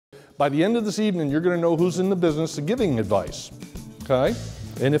By the end of this evening, you're going to know who's in the business of giving advice, okay?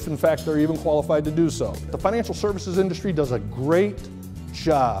 And if in fact they're even qualified to do so. The financial services industry does a great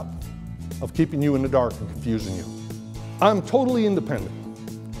job of keeping you in the dark and confusing you. I'm totally independent.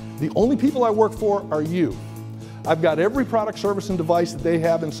 The only people I work for are you. I've got every product, service, and device that they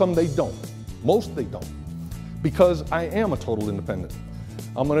have, and some they don't. Most they don't, because I am a total independent.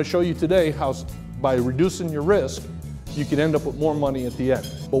 I'm going to show you today how by reducing your risk, you can end up with more money at the end.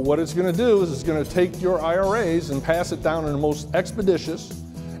 But what it's going to do is it's going to take your IRAs and pass it down in the most expeditious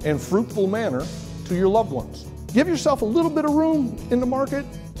and fruitful manner to your loved ones. Give yourself a little bit of room in the market,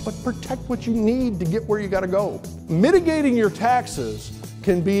 but protect what you need to get where you got to go. Mitigating your taxes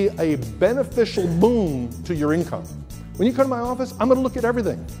can be a beneficial boon to your income. When you come to my office, I'm going to look at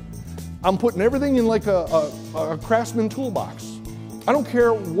everything. I'm putting everything in like a craftsman toolbox. I don't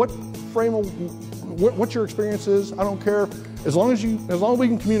care what what your experience is. I don't care. As long as we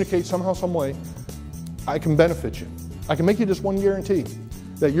can communicate somehow, some way, I can benefit you. I can make you just one guarantee,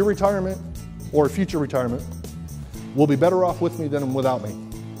 that your retirement or future retirement will be better off with me than without me.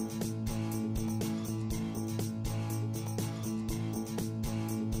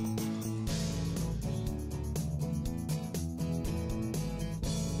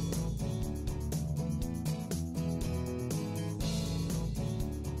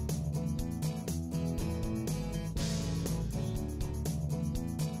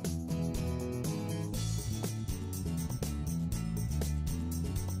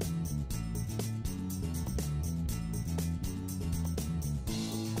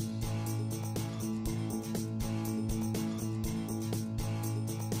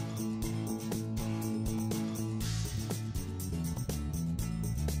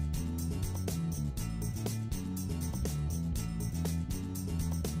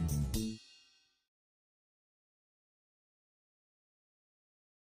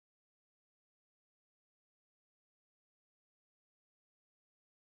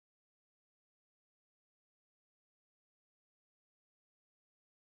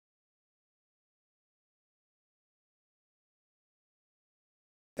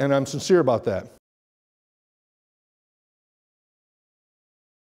 And I'm sincere about that.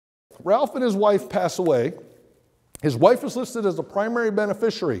 Ralph and his wife pass away. His wife is listed as a primary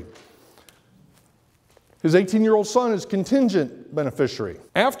beneficiary. His 18-year-old son is contingent beneficiary.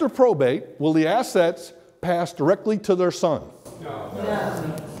 After probate, will the assets pass directly to their son? No.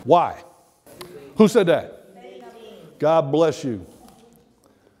 Why? Who said that? God bless you.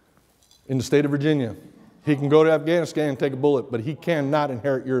 In the state of Virginia, he can go to Afghanistan and take a bullet, but he cannot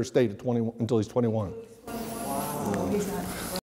inherit your estate at 21, until he's 21.